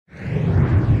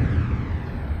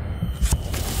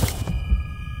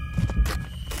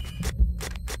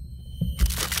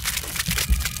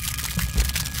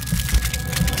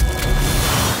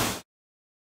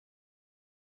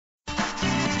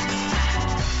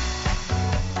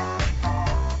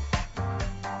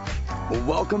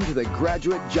Welcome to the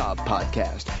Graduate Job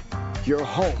Podcast, your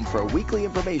home for weekly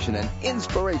information and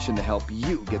inspiration to help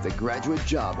you get the graduate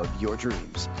job of your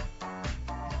dreams.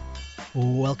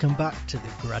 Welcome back to the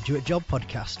Graduate Job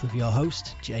Podcast with your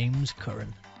host, James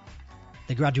Curran.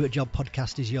 The Graduate Job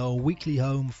Podcast is your weekly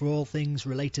home for all things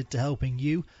related to helping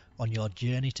you on your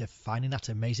journey to finding that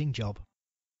amazing job.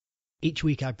 Each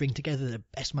week I bring together the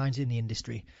best minds in the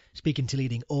industry, speaking to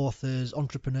leading authors,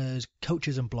 entrepreneurs,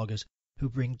 coaches and bloggers who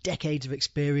bring decades of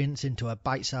experience into a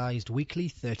bite-sized weekly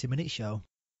 30-minute show.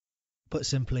 Put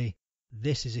simply,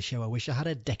 this is a show I wish I had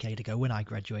a decade ago when I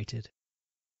graduated.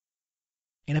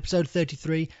 In episode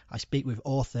 33, I speak with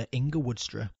author Inge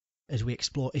Woudstra as we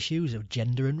explore issues of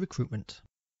gender and recruitment.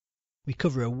 We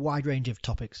cover a wide range of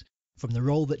topics, from the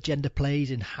role that gender plays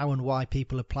in how and why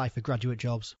people apply for graduate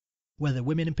jobs, whether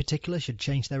women in particular should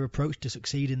change their approach to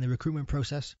succeed in the recruitment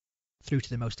process, through to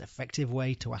the most effective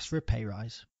way to ask for a pay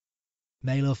rise.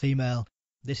 Male or female,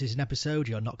 this is an episode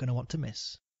you're not going to want to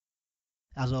miss.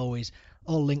 As always,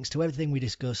 all links to everything we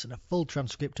discuss and a full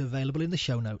transcript are available in the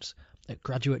show notes at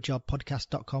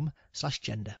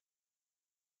graduatejobpodcast.com/gender.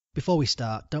 Before we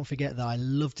start, don't forget that I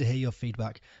love to hear your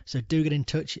feedback, so do get in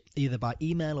touch either by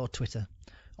email or Twitter.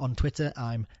 On Twitter,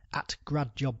 I'm at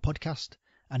gradjobpodcast,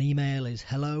 and email is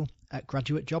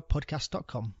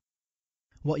hello@graduatejobpodcast.com.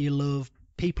 What you love,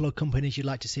 people or companies you'd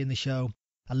like to see in the show,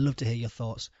 I'd love to hear your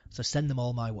thoughts, so send them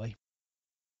all my way.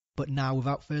 But now,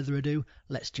 without further ado,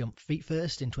 let's jump feet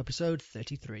first into episode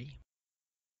 33.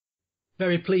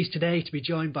 Very pleased today to be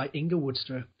joined by Inge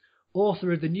Woudstra,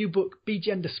 author of the new book Be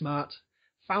Gender Smart,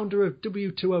 founder of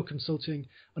W2O Consulting,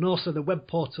 and also the web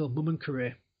portal Mum and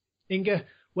Career. Inge,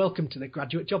 welcome to the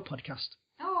Graduate Job Podcast.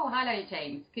 Oh, hello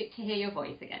James. Good to hear your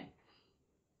voice again.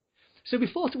 So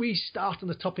before we start on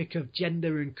the topic of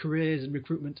gender and careers and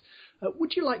recruitment,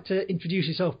 would you like to introduce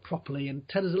yourself properly and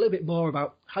tell us a little bit more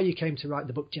about how you came to write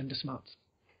the book Gender Smart?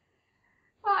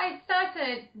 Well, I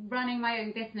started running my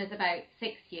own business about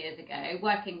 6 years ago,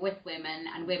 working with women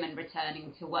and women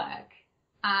returning to work.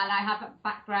 And I have a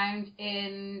background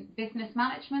in business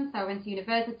management, so I went to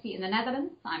university in the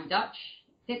Netherlands. I'm Dutch,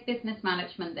 did business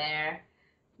management there,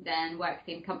 then worked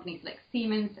in companies like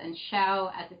Siemens and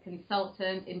Shell as a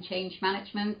consultant in change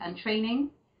management and training.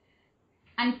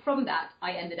 And from that,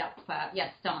 I ended up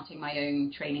starting my own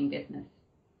training business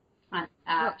and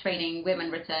training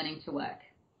women returning to work.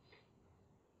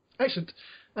 Excellent.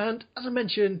 And as I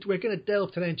mentioned, we're going to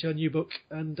delve today into your new book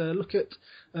and look at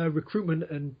recruitment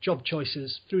and job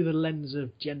choices through the lens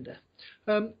of gender.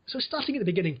 So starting at the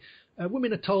beginning,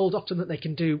 women are told often that they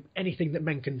can do anything that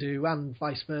men can do and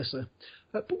vice versa.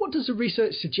 But what does the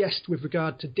research suggest with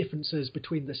regard to differences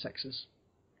between the sexes?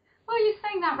 Well, you're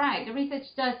saying that right. The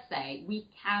research does say we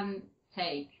can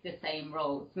take the same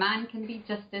roles. Man can be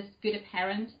just as good a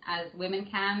parent as women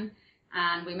can,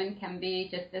 and women can be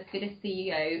just as good a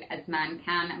CEO as man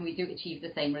can, and we do achieve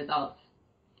the same results.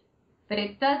 But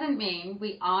it doesn't mean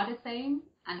we are the same,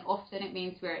 and often it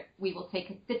means we will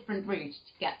take a different route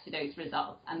to get to those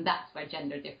results, and that's where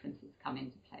gender differences come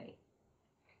into play.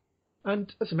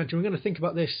 And as I mentioned, we're going to think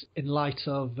about this in light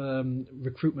of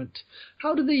recruitment.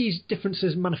 How do these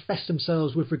differences manifest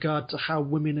themselves with regard to how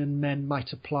women and men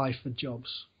might apply for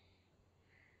jobs?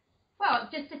 Well,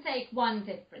 just to take one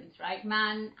difference, right?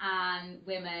 Man and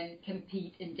women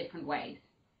compete in different ways.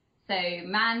 So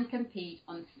men compete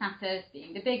on status,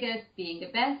 being the biggest, being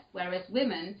the best, whereas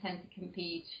women tend to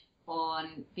compete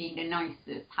on being the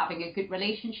nicest, having a good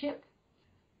relationship.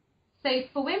 So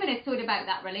for women, it's all about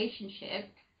that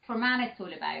relationship. For men, it's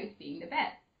all about being the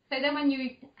best. So then when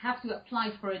you have to apply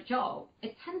for a job,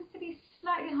 it tends to be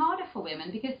slightly harder for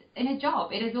women because in a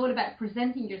job, it is all about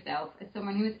presenting yourself as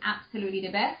someone who is absolutely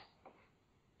the best,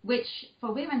 which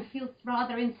for women feels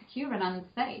rather insecure and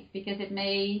unsafe because it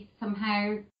may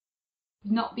somehow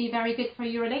not be very good for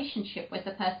your relationship with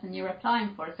the person you're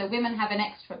applying for. So women have an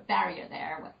extra barrier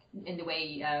there in the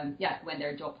way, when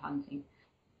they're job hunting.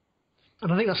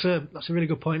 And I think that's a really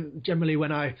good point. Generally,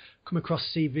 when I come across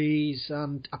CVs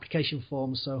and application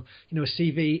forms, so a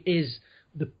CV is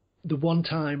the one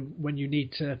time when you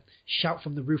need to shout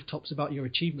from the rooftops about your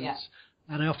achievements.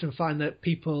 Yeah. And I often find that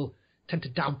people tend to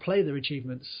downplay their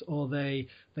achievements, or they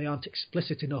aren't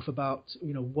explicit enough about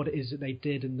what it is that they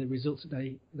did and the results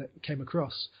that came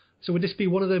across. So would this be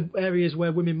one of the areas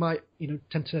where women might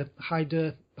tend to hide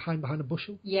behind a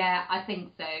bushel? Yeah, I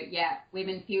think so. Yeah,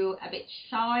 women feel a bit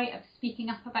shy of speaking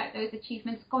up about those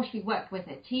achievements. Gosh, we worked with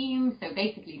a team, so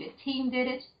basically the team did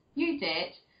it, you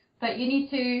did, but you need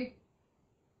to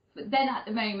But then at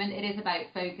the moment, it is about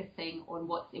focusing on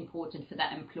what's important for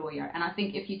that employer. And I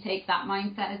think if you take that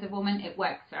mindset as a woman, it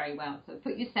works very well. So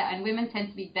put yourself, and women tend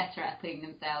to be better at putting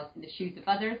themselves in the shoes of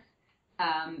others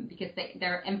because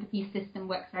their empathy system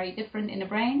works very different in the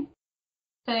brain.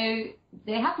 So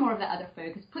they have more of that other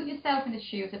focus. Put yourself in the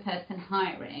shoe of the person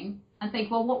hiring and think,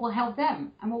 well, what will help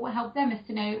them? And what will help them is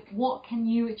to know, what can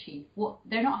you achieve?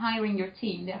 They're not hiring your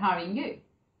team, they're hiring you.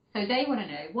 So they want to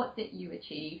know, what did you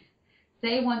achieve? So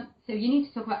you need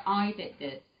to talk about, I did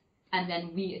this, and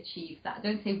then we achieved that.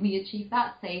 Don't say we achieved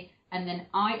that, say, and then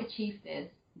I achieved this.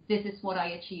 This is what I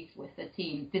achieved with the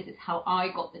team. This is how I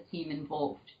got the team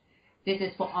involved. This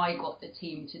is what I got the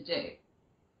team to do.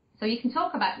 So you can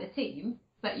talk about the team,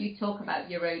 but you talk about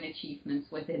your own achievements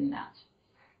within that.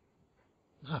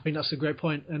 I think that's a great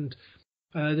point. And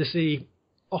there's the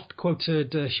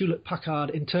oft-quoted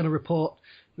Hewlett-Packard internal report,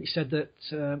 which said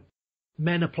that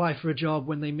men apply for a job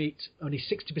when they meet only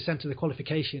 60% of the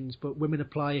qualifications, but women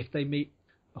apply if they meet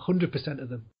 100% of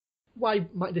them. Why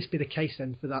might this be the case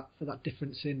then for that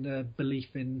difference in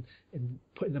belief in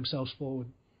putting themselves forward?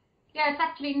 Yeah, it's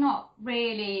actually not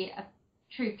really a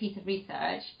true piece of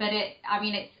research, but it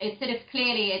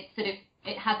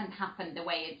hasn't happened the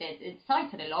way it did. It's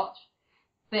cited a lot,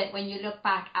 but when you look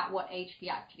back at what HP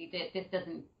actually did,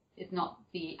 is not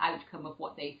the outcome of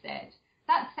what they said.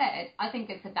 That said, I think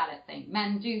it's a valid thing.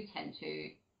 Men do tend to,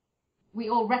 we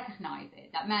all recognise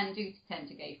it, that men do tend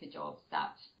to go for jobs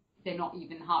that they're not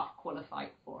even half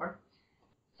qualified for.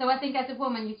 So I think as a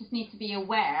woman, you just need to be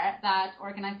aware that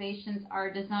organisations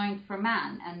are designed for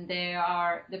men, and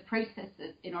the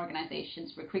processes in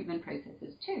organisations, recruitment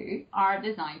processes too, are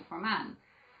designed for men.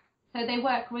 So they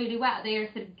work really well. They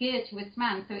are sort of geared towards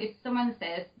men. So if someone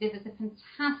says, this is a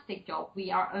fantastic job,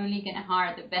 we are only going to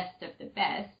hire the best of the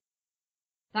best,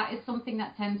 that is something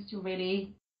that tends to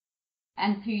really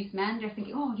enthuse men. They're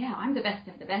thinking, oh yeah, I'm the best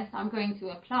of the best, I'm going to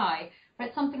apply. But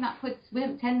it's something that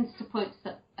tends to put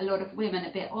a lot of women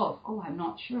a bit off. Oh, I'm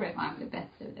not sure if I'm the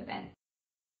best of the best.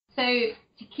 So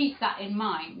to keep that in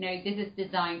mind, no, this is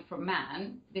designed for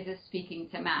man, this is speaking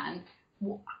to man,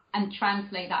 and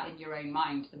translate that in your own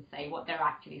mind and say what they're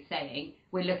actually saying.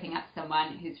 We're looking at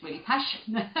someone who's really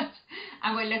passionate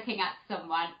and we're looking at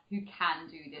someone who can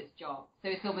do this job. So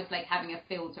it's almost like having a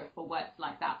filter for words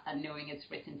like that and knowing it's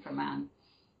written for man.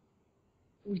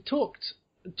 We talked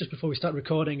just before we start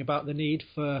recording about the need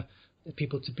for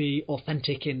people to be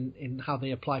authentic in how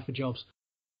they apply for jobs.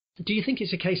 Do you think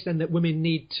it's a case then that women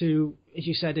need to, as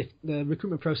you said, if the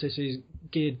recruitment process is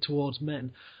geared towards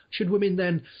men, should women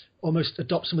then almost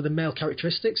adopt some of the male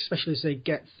characteristics, especially as they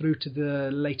get through to the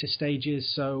later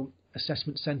stages, so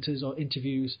assessment centres or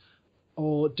interviews,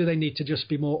 or do they need to just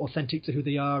be more authentic to who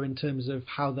they are in terms of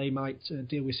how they might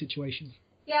deal with situations?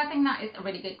 Yeah, I think that is a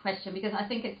really good question, because I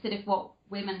think it's sort of what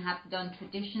women have done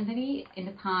traditionally in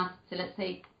the past. So let's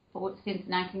say since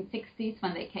the 1960s,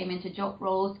 when they came into job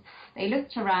roles, they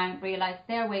looked around, realised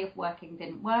their way of working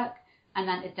didn't work, and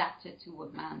then adapted to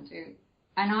what men do.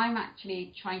 And I'm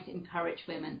actually trying to encourage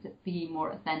women to be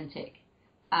more authentic,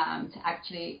 to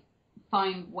actually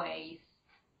find ways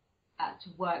to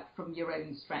work from your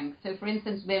own strengths. So for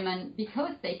instance, women,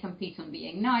 because they compete on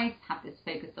being nice, have this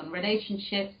focus on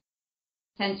relationships,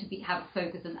 tend to have a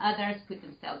focus on others, put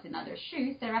themselves in others'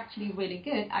 shoes, they're actually really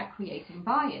good at creating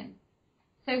buy-in.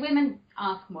 So women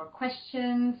ask more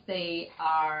questions, they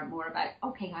are more about,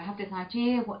 okay, I have this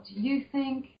idea, what do you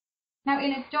think? Now,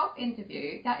 in a job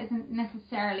interview, that isn't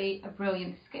necessarily a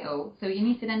brilliant skill, so you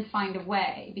need to then find a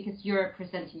way, because you're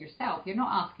presenting yourself, you're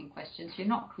not asking questions, you're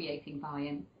not creating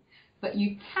buy-in, but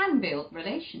you can build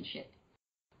relationship.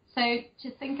 So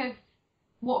to think of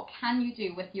what can you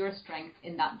do with your strengths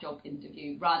in that job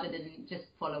interview, rather than just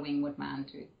following what men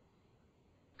do.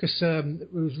 Because I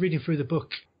was reading through the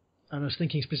book, and I was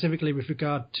thinking specifically with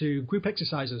regard to group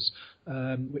exercises,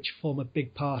 which form a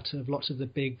big part of lots of the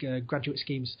big graduate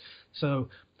schemes. So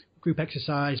group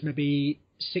exercise, maybe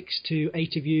 6 to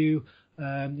 8 of you,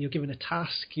 you're given a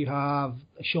task, you have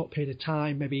a short period of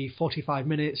time, maybe 45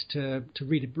 minutes to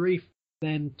read a brief,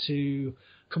 then to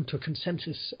come to a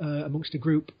consensus amongst a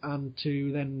group and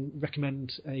to then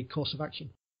recommend a course of action.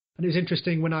 And it was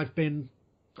interesting when I've been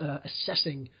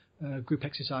assessing group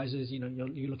exercises, you're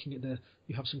looking at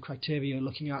you have some criteria you're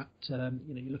looking at,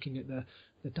 you're looking at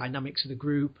the dynamics of the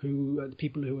group, who are the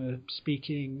people who are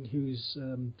speaking, who's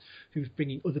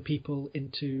bringing other people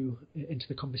into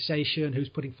the conversation, who's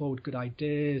putting forward good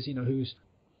ideas, who's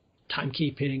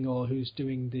timekeeping or who's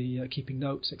doing the keeping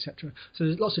notes, etc. So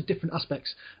there's lots of different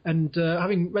aspects. And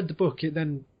having read the book, it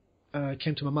then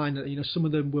came to my mind that some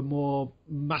of them were more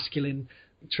masculine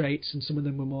traits, and some of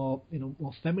them were more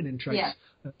feminine traits,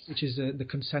 which is the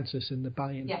consensus and the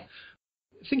buy-in. Yeah.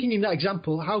 Thinking in that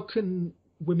example, how can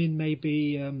women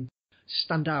maybe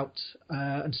stand out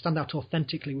and stand out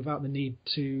authentically without the need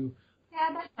to?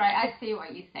 Yeah, that's right. I see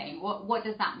what you're saying. What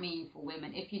does that mean for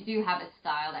women? If you do have a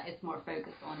style that is more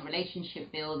focused on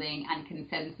relationship building and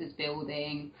consensus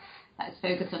building, that is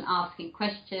focused on asking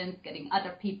questions, getting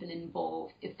other people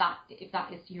involved, if that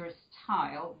is your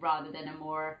style, rather than a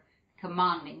more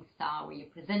commanding style where you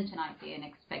present an idea and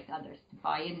expect others to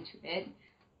buy into it,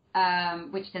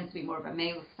 which tends to be more of a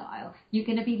male style, you're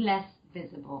going to be less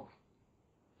visible.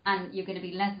 And you're going to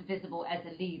be less visible as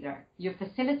a leader. You're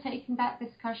facilitating that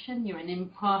discussion. You're an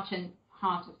important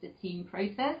part of the team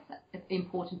process,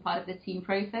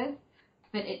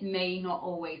 but it may not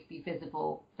always be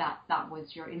visible that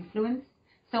was your influence.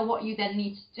 So what you then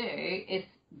need to do is,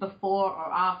 before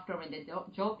or after in the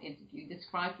job interview,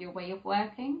 describe your way of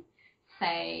working.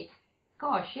 Say,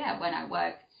 gosh, yeah, when I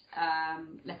worked,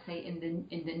 let's say in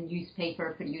the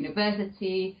newspaper for the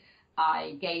university,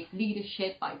 I gave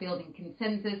leadership by building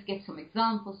consensus, give some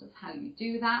examples of how you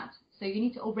do that. So you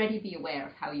need to already be aware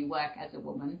of how you work as a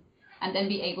woman, and then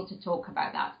be able to talk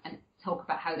about that and talk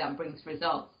about how that brings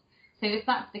results. So if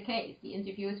that's the case, the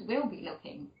interviewers will be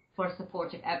looking for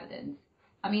supportive evidence.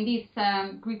 I mean, these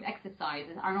group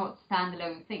exercises are not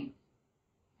standalone things.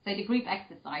 So the group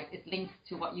exercise is linked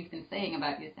to what you've been saying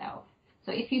about yourself.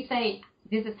 So if you say,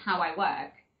 this is how I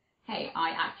work, hey,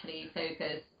 I actually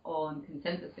focus on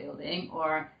consensus building,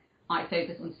 or I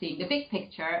focus on seeing the big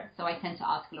picture, so I tend to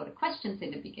ask a lot of questions in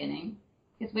the beginning,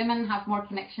 because women have more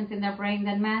connections in their brain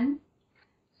than men.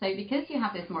 So because you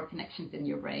have these more connections in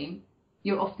your brain,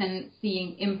 you're often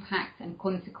seeing impacts and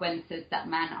consequences that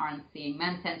men aren't seeing.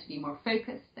 Men tend to be more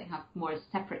focused. They have more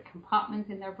separate compartments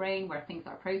in their brain where things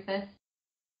are processed.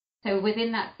 So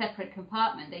within that separate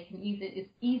compartment, it's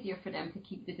easier for them to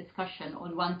keep the discussion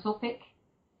on one topic.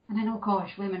 And then, oh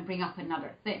gosh, women bring up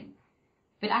another thing.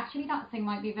 But actually that thing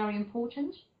might be very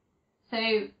important.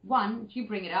 So one, you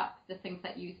bring it up, the things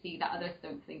that you see that others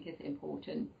don't think is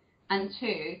important. And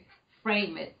two,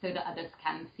 frame it so that others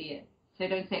can see it. So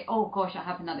don't say, oh gosh, I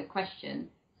have another question.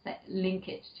 Link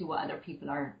it to what other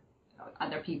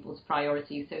people's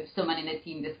priorities. So if someone in a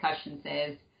team discussion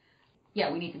says, yeah,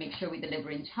 we need to make sure we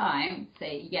deliver in time,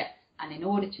 say yes. And in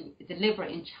order to deliver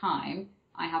in time,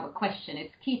 I have a question.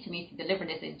 It's key to me to deliver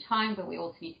this in time, but we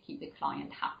also need to keep the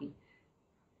client happy.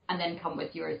 And then come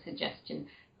with your suggestion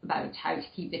about how to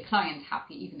keep the client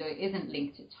happy, even though it isn't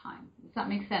linked to time. Does that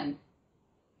make sense?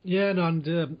 Yeah, no,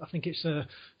 and I think it's a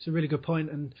really good point,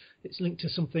 and it's linked to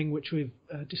something which we've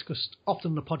discussed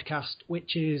often on the podcast,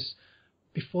 which is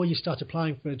before you start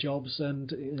applying for jobs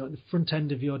and at the front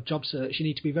end of your job search, you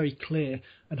need to be very clear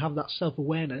and have that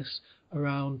self-awareness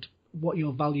around what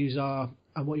your values are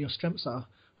and what your strengths are.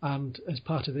 And as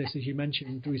part of this, as you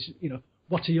mentioned, there is,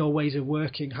 what are your ways of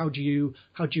working? How do you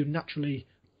naturally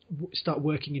start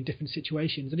working in different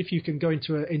situations? And if you can go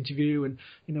into an interview and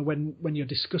when you're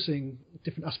discussing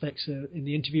different aspects in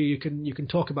the interview, you can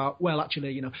talk about, well,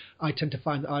 actually, I tend to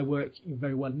find that I work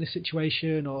very well in this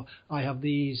situation, or I have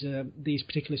these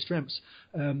particular strengths.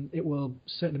 It will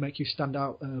certainly make you stand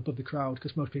out above the crowd,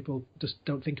 because most people just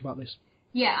don't think about this.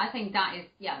 Yeah, I think that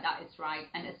is right.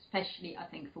 And especially, I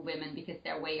think, for women, because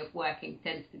their way of working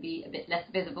tends to be a bit less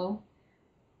visible.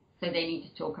 So they need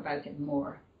to talk about it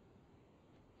more.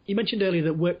 You mentioned earlier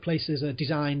that workplaces are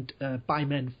designed by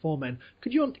men for men.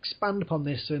 Could you expand upon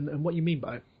this and what you mean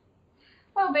by it?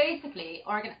 Well, basically,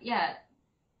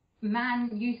 man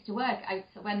used to work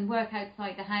when work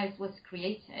outside the house was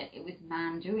created. It was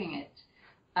man doing it.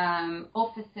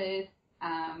 Offices,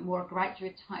 more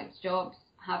graduate type jobs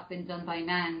have been done by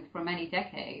men for many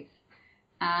decades.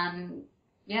 And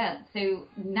so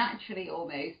naturally,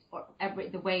 almost,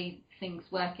 the way things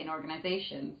work in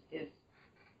organizations is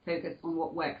focused on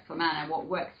what works for man. And what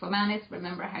works for man is,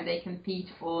 remember, how they compete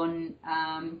on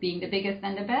being the biggest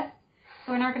and the best.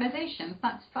 So in organizations,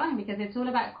 that's fine, because it's all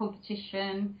about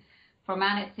competition. For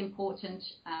man, it's important.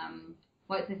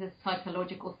 This is a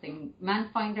psychological thing. Men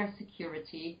find their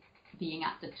security being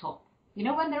at the top.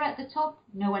 When they're at the top,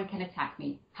 no one can attack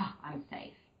me. I'm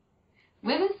safe.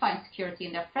 Women find security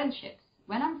in their friendships.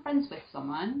 When I'm friends with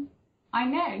someone, I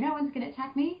know no one's going to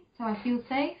attack me, so I feel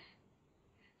safe.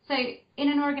 So in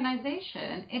an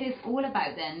organization, it is all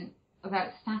about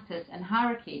status and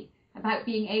hierarchy, about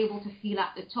being able to feel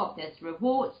at the top. There's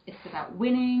rewards. It's about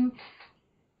winning.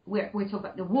 We're talking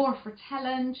about the war for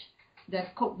talent.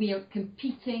 We are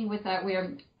competing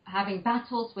we're having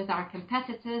battles with our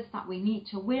competitors that we need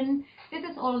to win. This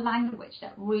is all language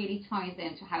that really ties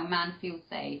into how man feels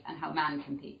safe and how man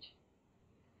compete.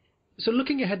 So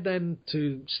looking ahead then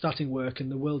to starting work in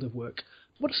the world of work,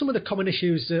 what are some of the common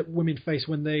issues that women face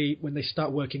when they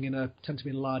start working tend to be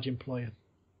in a large employer?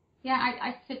 Yeah,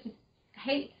 I sort of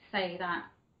hate to say that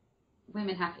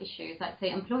women have issues. I'd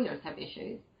say employers have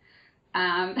issues.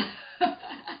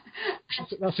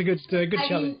 That's a good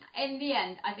challenge. In the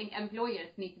end, I think employers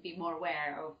need to be more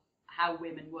aware of how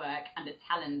women work and the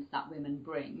talents that women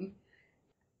bring.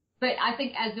 But I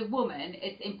think as a woman,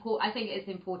 I think it's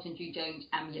important you don't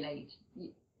emulate.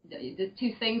 The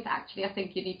two things actually I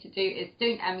think you need to do is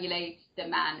don't emulate the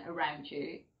man around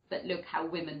you, but look how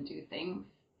women do things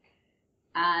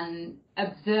and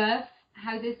observe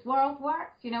how this world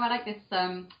works. You know, I like this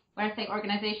where I say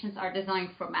organizations are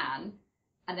designed for man,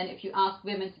 and then if you ask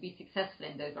women to be successful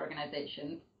in those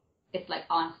organizations, it's like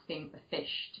asking a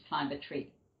fish to climb a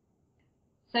tree.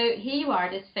 So here you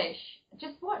are, this fish.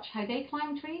 Just watch how they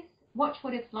climb trees. Watch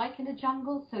what it's like in the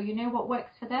jungle, so you know what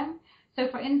works for them. So,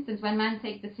 for instance, when men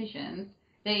take decisions,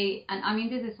 I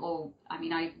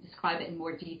describe it in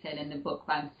more detail in the book,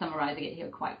 but I'm summarizing it here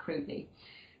quite crudely.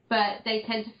 But they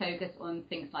tend to focus on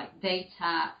things like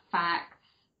data, facts,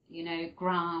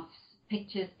 graphs,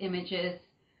 pictures, images.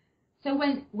 So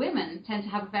when women tend to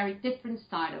have a very different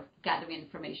style of gathering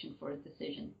information for a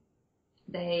decision.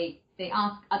 They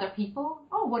ask other people,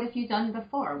 what have you done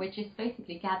before? Which is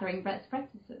basically gathering best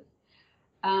practices.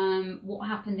 What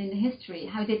happened in the history?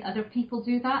 How did other people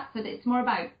do that? So that it's more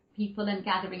about people and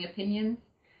gathering opinions.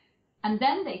 And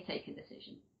then they take a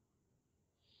decision.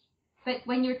 But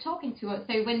when you're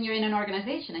when you're in an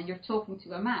organization and you're talking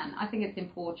to a man, I think it's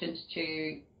important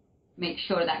to make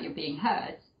sure that you're being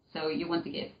heard. So you want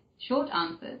to give short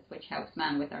answers, which helps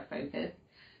men with their focus.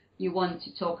 You want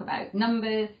to talk about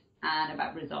numbers and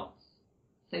about results.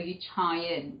 So you tie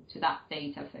in to that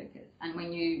data focus. And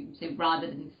rather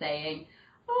than saying,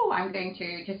 I'm going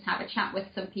to just have a chat with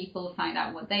some people, find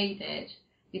out what they did,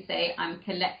 you say, I'm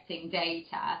collecting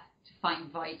data to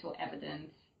find vital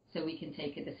evidence so we can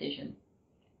take a decision.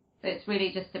 So it's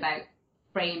really just about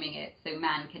framing it so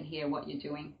man can hear what you're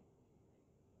doing.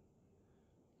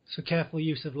 So careful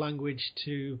use of language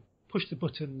to push the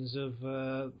buttons of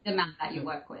the man that you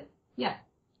work with. Yeah.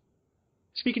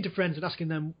 Speaking to friends and asking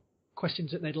them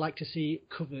questions that they'd like to see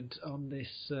covered on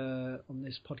this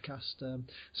podcast.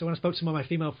 So when I spoke to some of my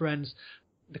female friends,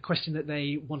 the question that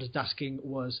they wanted asking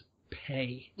was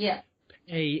pay. Yeah.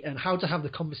 Pay and how to have the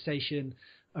conversation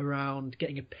around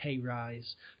getting a pay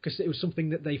rise, because it was something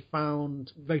that they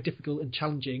found very difficult and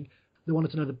challenging. They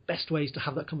wanted to know the best ways to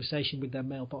have that conversation with their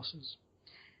male bosses.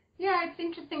 Yeah, it's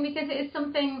interesting because it is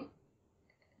something.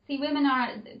 See, women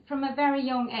are, from a very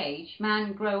young age,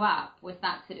 men grow up with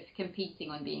that sort of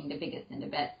competing on being the biggest and the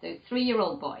best. So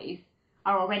 3-year-old boys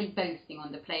are already boasting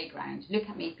on the playground, look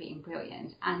at me being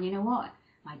brilliant. And you know what?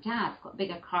 My dad's got a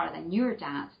bigger car than your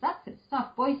dad's. That sort of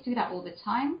stuff. Boys do that all the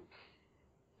time.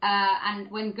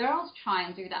 And when girls try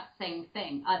and do that same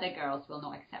thing, other girls will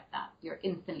not accept that. You're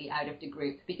instantly out of the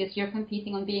group because you're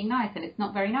competing on being nice, and it's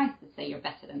not very nice to say you're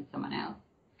better than someone else.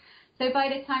 So by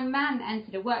the time men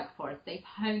enter the workforce, they've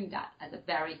honed that as a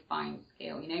very fine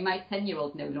skill. My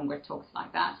 10-year-old no longer talks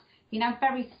like that. He now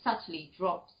very subtly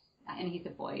drops, and he's a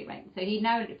boy, right? So he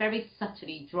now very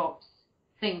subtly drops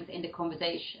things in the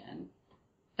conversation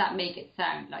that make it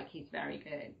sound like he's very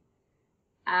good.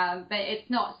 But it's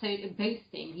not, so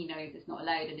boasting, he knows it's not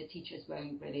allowed, and the teachers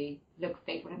won't really look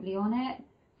favourably on it.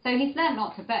 So he's learned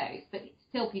not to boast, but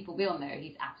still people will know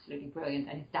he's absolutely brilliant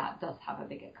and his dad does have a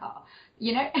bigger car,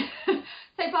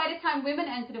 So by the time women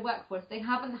enter the workforce, they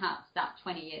haven't had that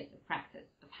 20 years of practice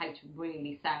of how to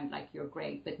really sound like you're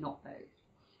great, but not boast.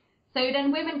 So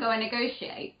then women go and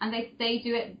negotiate, and they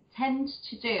tend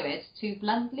to do it too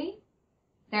bluntly.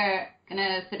 They're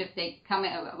gonna they come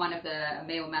in, one of the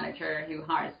male manager who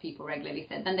hires people regularly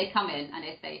said, then they come in and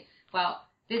they say, well,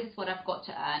 this is what I've got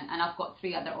to earn, and I've got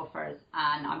 3 other offers,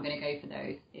 and I'm going to go for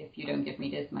those if you don't give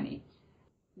me this money.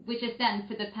 Which is then,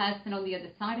 for the person on the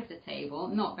other side of the table,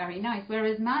 not very nice.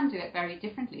 Whereas men do it very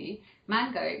differently.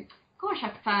 Men go, gosh,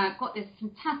 I've got this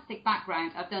fantastic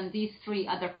background. I've done these 3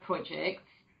 other projects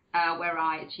where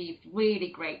I achieved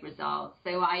really great results.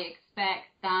 So I expect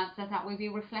that will be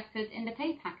reflected in the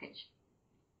pay package.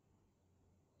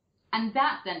 And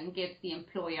that then gives the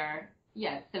employer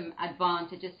some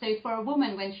advantages. So for a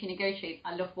woman, when she negotiates,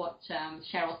 I love what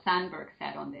Sheryl Sandberg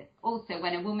said on this. Also,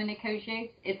 when a woman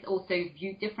negotiates, it's also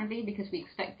viewed differently because we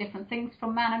expect different things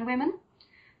from men and women.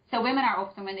 So women are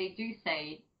often, when they do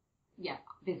say,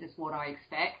 this is what I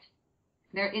expect,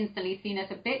 they're instantly seen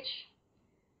as a bitch.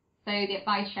 So the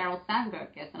advice Sheryl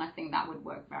Sandberg gives, and I think that would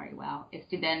work very well, is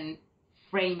to then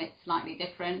frame it slightly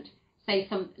different.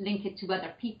 Link it to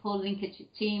other people, link it to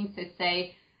teams. So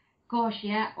say, Gosh,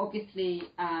 yeah, obviously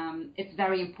it's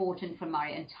very important for my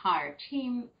entire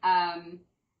team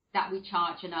that we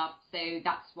charge enough. So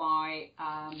that's why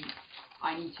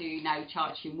I need to now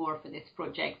charge you more for this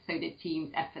project so the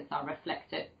team's efforts are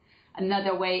reflected.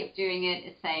 Another way of doing it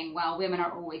is saying, well, women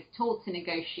are always taught to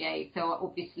negotiate. So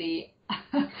obviously,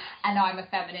 and I'm a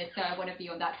feminist, so I want to be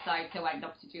on that side. So I'd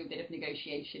love to do a bit of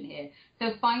negotiation here.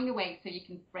 So find a way so you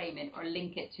can frame it or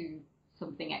link it to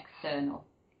something external.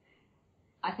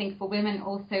 I think for women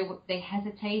also, they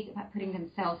hesitate about putting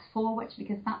themselves forward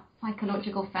because that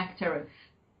psychological factor of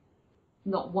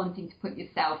not wanting to put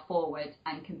yourself forward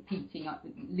and competing,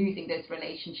 losing those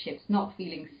relationships, not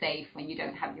feeling safe when you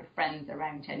don't have your friends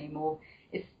around anymore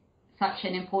is such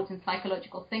an important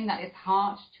psychological thing that it's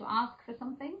hard to ask for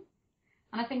something.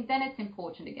 And I think then it's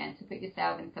important again to put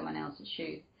yourself in someone else's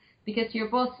shoes because your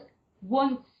boss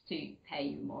wants to pay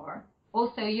you more.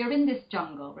 Also, you're in this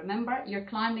jungle. Remember, you're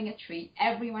climbing a tree.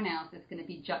 Everyone else is going to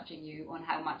be judging you on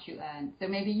how much you earn. So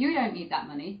maybe you don't need that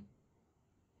money,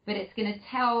 but it's going to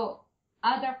tell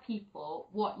other people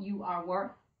what you are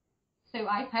worth. So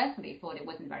I personally thought it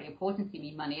wasn't very important to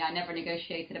me, money. I never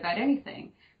negotiated about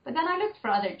anything. But then I looked for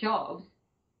other jobs,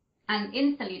 and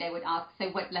instantly they would ask, so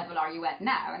what level are you at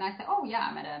now? And I said, oh, yeah,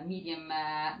 I'm at a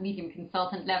medium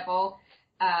consultant level.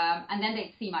 And then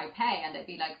they'd see my pay, and they'd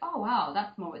be like, oh, wow,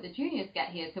 that's more what the juniors get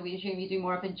here, so we assume you do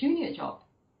more of a junior job.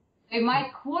 So my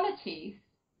qualities,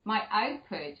 my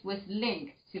output was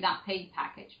linked to that pay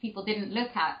package. People didn't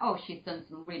look at, oh, she's done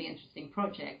some really interesting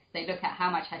projects. They look at how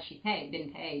much has she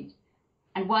been paid.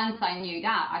 And once I knew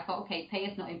that, I thought, okay, pay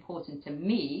is not important to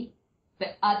me,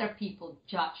 but other people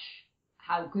judge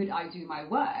how good I do my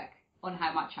work on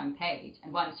how much I'm paid.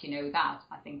 And once you know that,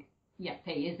 I think, yeah,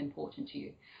 pay is important to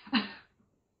you.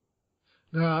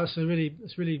 No, that's a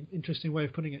really interesting way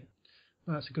of putting it.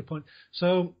 That's a good point.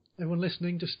 So everyone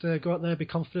listening, just go out there, be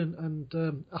confident,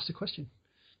 and ask a question.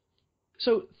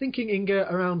 So thinking, Inge,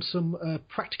 around some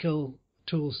practical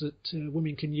tools that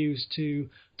women can use to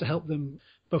help them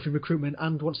both in recruitment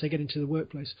and once they get into the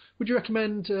workplace, would you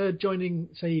recommend joining,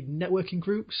 say, networking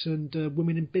groups and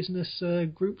women in business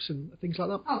groups and things like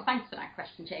that? Oh, thanks for that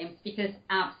question, James, because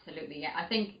absolutely, yeah. I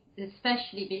think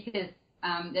especially because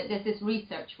there's this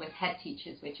research with head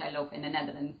teachers, which I love in the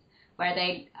Netherlands, where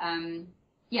they,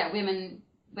 women,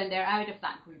 when they're out of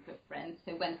that group of friends,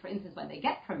 so when, for instance, when they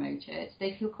get promoted,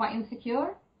 they feel quite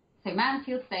insecure. So men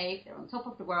feel safe, they're on top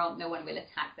of the world, no one will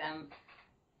attack them.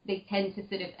 They tend to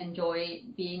sort of enjoy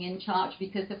being in charge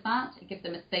because of that. It gives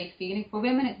them a safe feeling. For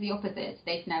women, it's the opposite.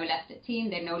 They've now left a team,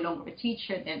 they're no longer a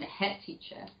teacher, they're the head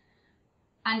teacher.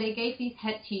 And they gave these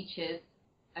head teachers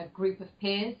a group of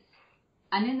peers.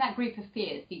 And in that group of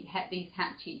peers, these head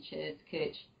teachers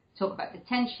could talk about the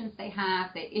tensions they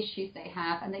have, the issues they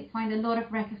have, and they find a lot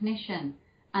of recognition.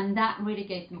 And that really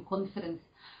gave them confidence.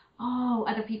 Oh,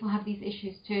 other people have these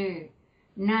issues too.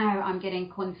 Now I'm getting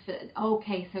confident.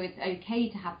 Okay, so it's okay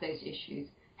to have those issues.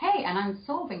 Hey, and I'm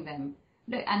solving them.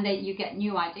 Look, and then you get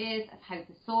new ideas of how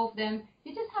to solve them.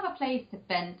 You just have a place to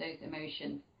vent those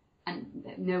emotions, and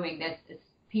knowing there's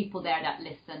people there that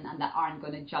listen and that aren't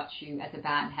going to judge you as a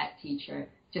bad head teacher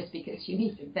just because you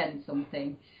need to vent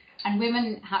something. And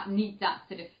women need that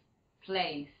sort of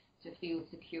place to feel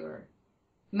secure.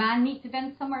 Men need to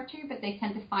vent somewhere too, but they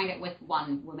tend to find it with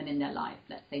one woman in their life,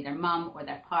 let's say their mum or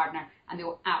their partner, and they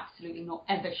will absolutely not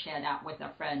ever share that with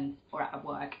their friends or at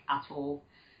work at all,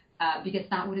 because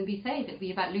that wouldn't be safe. It'd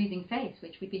be about losing face,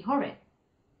 which would be horrid.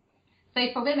 So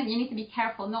for women, you need to be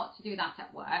careful not to do that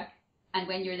at work. And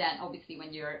when you're then, obviously,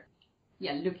 when you're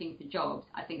looking for jobs,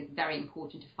 I think it's very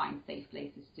important to find safe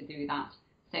places to do that.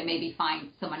 So maybe find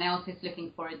someone else who's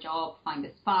looking for a job, find a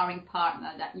sparring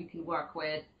partner that you can work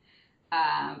with,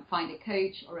 find a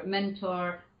coach or a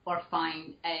mentor, or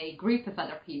find a group of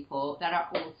other people that are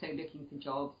also looking for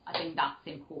jobs. I think that's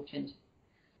important.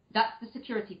 That's the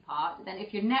security part. Then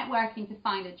if you're networking to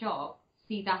find a job,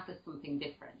 see that as something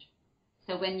different.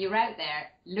 So when you're out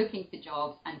there looking for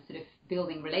jobs and sort of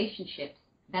building relationships,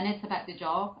 then it's about the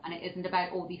job, and it isn't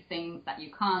about all these things that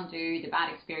you can't do, the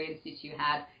bad experiences you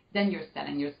had. Then you're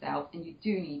selling yourself, and you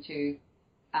do need to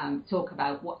talk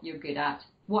about what you're good at,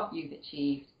 what you've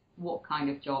achieved, what kind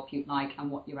of job you'd like,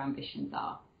 and what your ambitions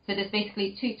are. So there's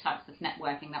basically two types of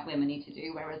networking that women need to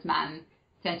do, whereas men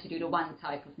tend to do the one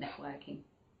type of networking.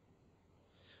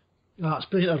 Oh, that's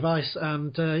brilliant advice,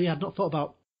 and I'd not thought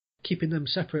about keeping them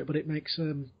separate, but it makes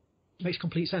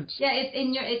complete sense. Yeah,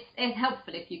 it's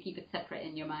helpful if you keep it separate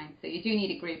in your mind. So you do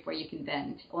need a group where you can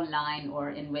vent online or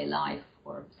in real life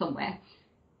or somewhere,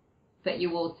 but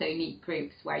you also need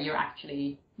groups where you're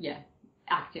actually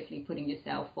actively putting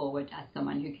yourself forward as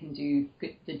someone who can do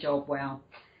the job well.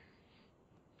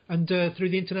 And through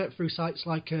the internet, through sites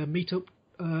like Meetup,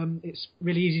 it's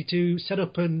really easy to set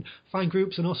up and find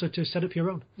groups, and also to set up your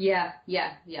own. Yeah,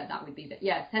 that would be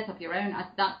set up your own.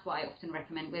 That's what I often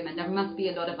recommend women. There must be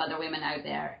a lot of other women out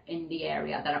there in the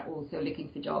area that are also looking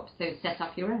for jobs, so set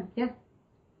up your own, yeah.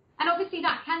 And obviously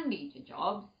that can lead to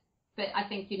jobs, but I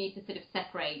think you need to sort of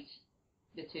separate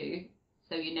the two,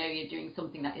 so you know you're doing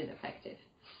something that is effective.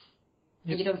 Yep.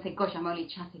 And you don't think, gosh, I'm only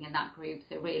chatting in that group,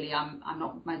 so really I'm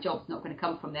not, my job's not going to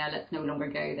come from there, let's no longer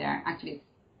go there. Actually, it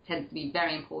tends to be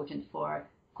very important for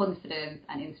confidence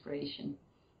and inspiration.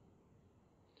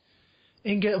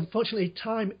 Inge, unfortunately,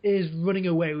 time is running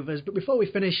away with us, but before we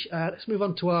finish, let's move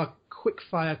on to our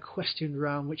quick-fire question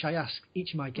round, which I ask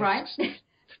each of my guests. Right.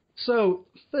 So,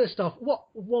 first off, what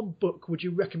one book would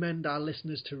you recommend our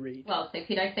listeners to read? Well, so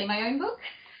could I say my own book?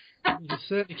 You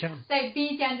certainly can. So,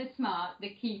 Be Gender Smart, The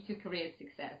Key to Career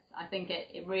Success. I think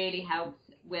it really helps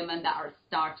women that are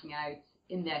starting out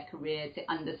in their career to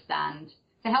understand,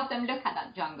 to help them look at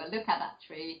that jungle, look at that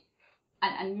tree,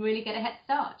 and really get a head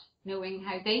start, knowing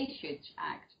how they should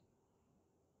act.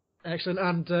 Excellent,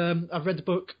 and I've read the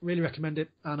book, really recommend it,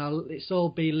 and it's all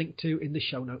be linked to in the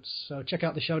show notes. So check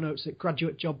out the show notes at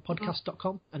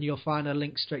graduatejobpodcast.com, and you'll find a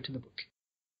link straight to the book.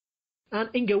 And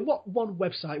Inge, what one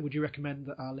website would you recommend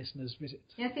that our listeners visit?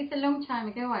 Yes, it's a long time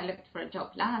ago I looked for a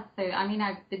job last, so I mean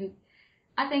I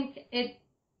think it's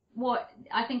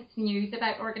news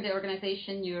about the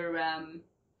organisation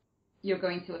you're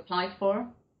going to apply for.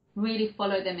 Really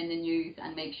follow them in the news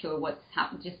and make sure what's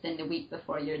happened just in the week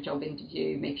before your job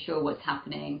interview. Make sure what's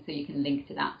happening so you can link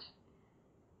to that.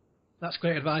 That's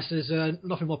great advice. There's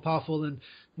nothing more powerful than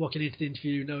walking into the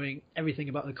interview knowing everything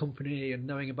about the company and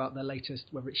knowing about their latest,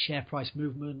 whether it's share price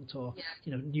movement or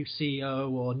new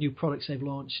CEO or new products they've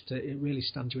launched. It really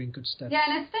stands you in good stead. Yeah,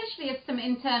 and especially if some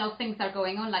internal things are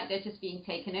going on, like they're just being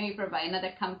taken over by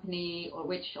another company, or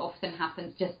which often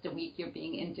happens just the week you're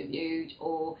being interviewed,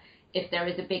 or if there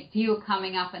is a big deal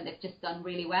coming up and they've just done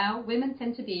really well. Women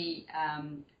tend to be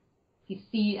to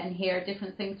see and hear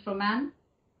different things from men.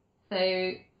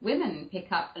 So women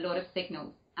pick up a lot of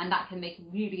signals, and that can make you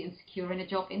really insecure in a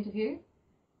job interview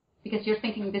because you're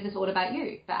thinking this is all about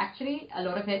you. But actually, a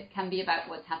lot of it can be about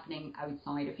what's happening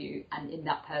outside of you and in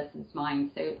that person's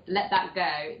mind. So let that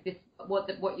go.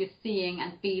 What you're seeing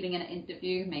and feeling in an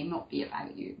interview may not be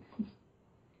about you.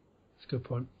 That's a good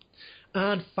point.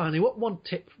 And finally, what one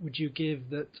tip would you give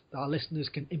that our listeners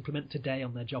can implement today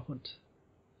on their job hunt?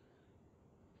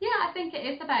 Yeah, I think it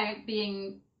is about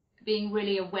being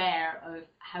really aware of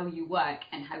how you work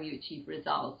and how you achieve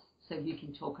results, so you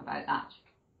can talk about that.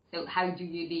 So how do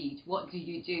you lead? What do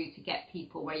you do to get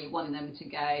people where you want them to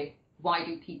go? Why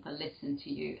do people listen to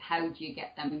you? How do you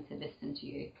get them to listen to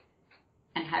you?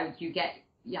 And how do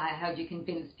you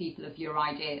convince people of your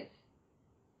ideas?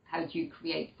 How do you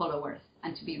create followers?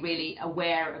 And to be really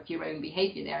aware of your own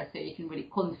behaviour there, so you can really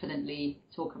confidently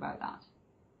talk about that.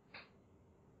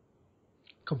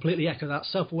 Completely echo that.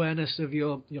 Self-awareness of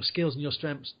your skills and your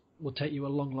strengths will take you a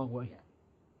long, long way.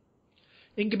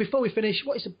 Yeah. Inge, before we finish,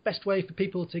 what is the best way for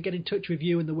people to get in touch with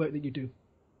you and the work that you do?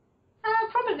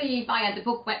 Probably via the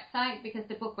book website, because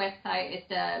the book website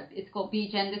it's called Be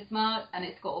Gender Smart, and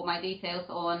it's got all my details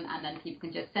on, and then people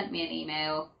can just send me an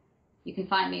email. You can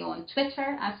find me on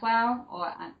Twitter as well,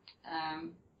 or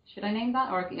should I name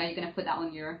that, or are you going to put that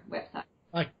on your website?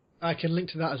 I can link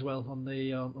to that as well on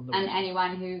the And website.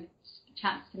 Anyone who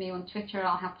chats to me on Twitter,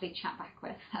 I'll happily chat back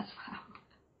with as well.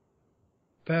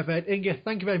 Perfect. Inge,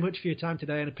 thank you very much for your time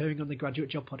today and appearing on the Graduate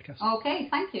Job Podcast. Okay,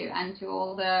 thank you. And to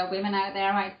all the women out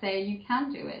there, I'd say you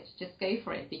can do it. Just go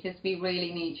for it, because we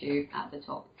really need you at the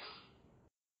top.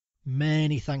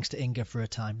 Many thanks to Inge for her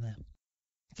time there.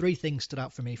 3 things stood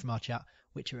out for me from our chat,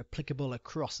 which are applicable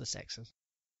across the sexes.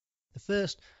 The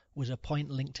first was a point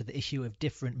linked to the issue of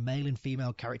different male and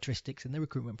female characteristics in the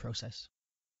recruitment process.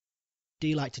 Do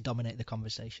you like to dominate the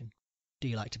conversation? Do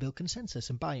you like to build consensus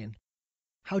and buy-in?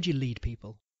 How do you lead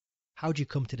people? How do you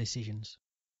come to decisions?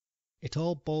 It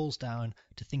all boils down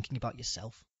to thinking about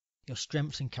yourself, your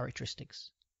strengths and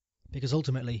characteristics, because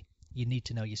ultimately you need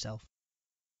to know yourself.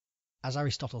 As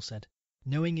Aristotle said,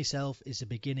 knowing yourself is the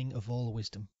beginning of all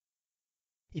wisdom.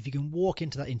 If you can walk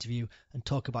into that interview and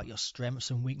talk about your strengths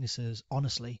and weaknesses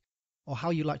honestly, or how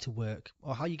you like to work,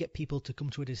 or how you get people to come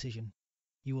to a decision,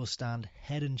 you will stand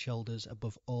head and shoulders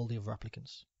above all the other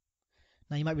applicants.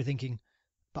 Now you might be thinking,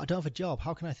 but I don't have a job,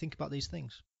 how can I think about these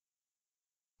things?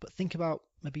 But think about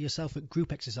maybe yourself at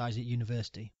group exercise at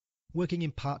university, working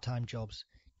in part-time jobs,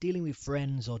 dealing with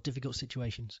friends or difficult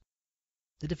situations.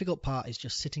 The difficult part is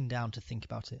just sitting down to think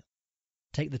about it.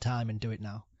 Take the time and do it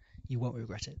now. You won't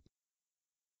regret it.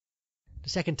 The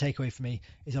second takeaway for me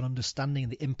is on understanding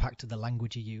the impact of the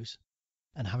language you use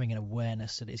and having an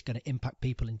awareness that it's going to impact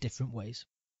people in different ways.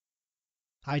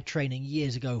 I had training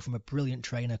years ago from a brilliant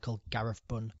trainer called Gareth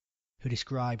Bunn, who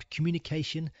described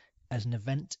communication as an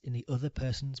event in the other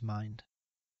person's mind.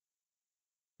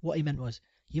 What he meant was,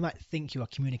 you might think you are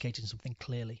communicating something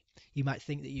clearly. You might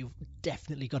think that you've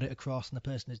definitely got it across and the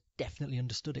person has definitely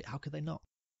understood it. How could they not?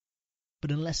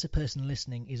 But unless the person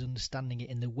listening is understanding it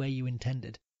in the way you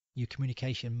intended, your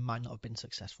communication might not have been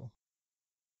successful.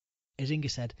 As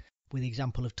Inge said, with the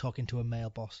example of talking to a male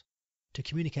boss, to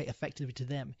communicate effectively to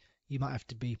them, you might have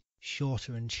to be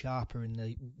shorter and sharper in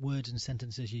the words and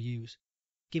sentences you use.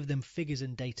 Give them figures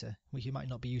and data, which you might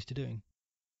not be used to doing.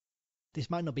 This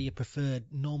might not be your preferred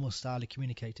normal style of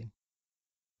communicating.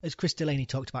 As Chris Delaney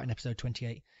talked about in episode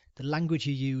 28, the language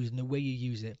you use and the way you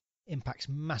use it impacts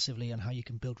massively on how you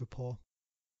can build rapport.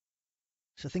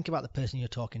 So think about the person you're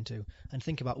talking to and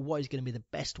think about what is going to be the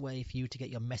best way for you to get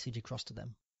your message across to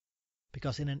them.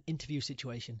 Because in an interview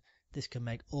situation, this can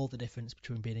make all the difference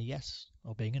between being a yes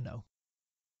or being a no.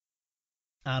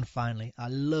 And finally, I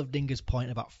loved Inge's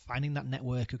point about finding that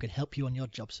network who can help you on your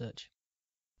job search,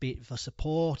 be it for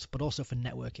support but also for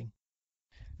networking.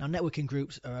 Now, networking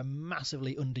groups are a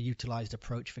massively underutilized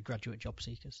approach for graduate job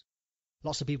seekers.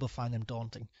 Lots of people find them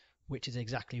daunting, which is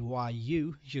exactly why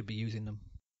you should be using them.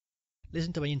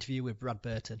 Listen to my interview with Brad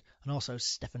Burton and also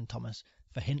Stephen Thomas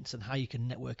for hints on how you can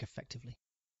network effectively.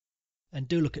 And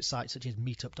do look at sites such as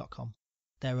meetup.com.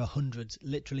 There are hundreds,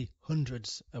 literally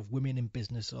hundreds of women in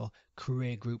business or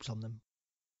career groups on them.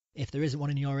 If there isn't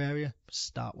one in your area,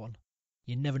 start one.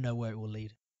 You never know where it will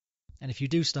lead. And if you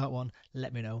do start one,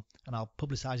 let me know and I'll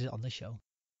publicise it on the show.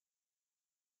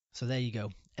 So there you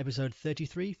go, episode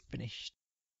 33 finished.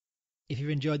 If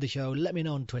you've enjoyed the show, let me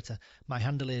know on Twitter. My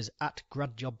handle is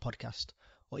 @GradJobPodcast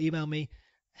or email me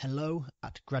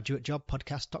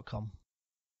hello@graduatejobpodcast.com.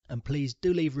 And please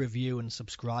do leave a review and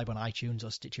subscribe on iTunes or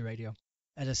Stitcher Radio.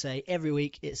 As I say every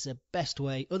week, it's the best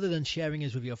way, other than sharing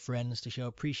us with your friends, to show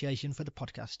appreciation for the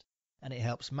podcast, and it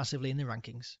helps massively in the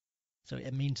rankings. So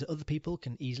it means that other people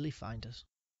can easily find us.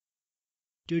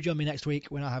 Do join me next week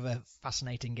when I have a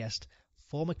fascinating guest,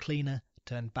 former cleaner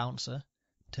turned bouncer,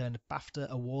 turned BAFTA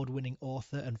award-winning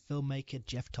author and filmmaker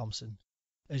Jeff Thompson,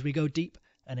 as we go deep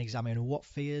and examine what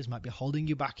fears might be holding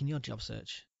you back in your job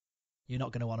search. You're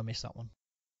not going to want to miss that one.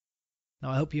 Now,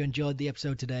 I hope you enjoyed the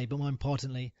episode today, but more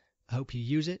importantly, I hope you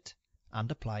use it and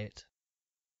apply it.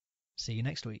 See you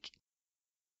next week.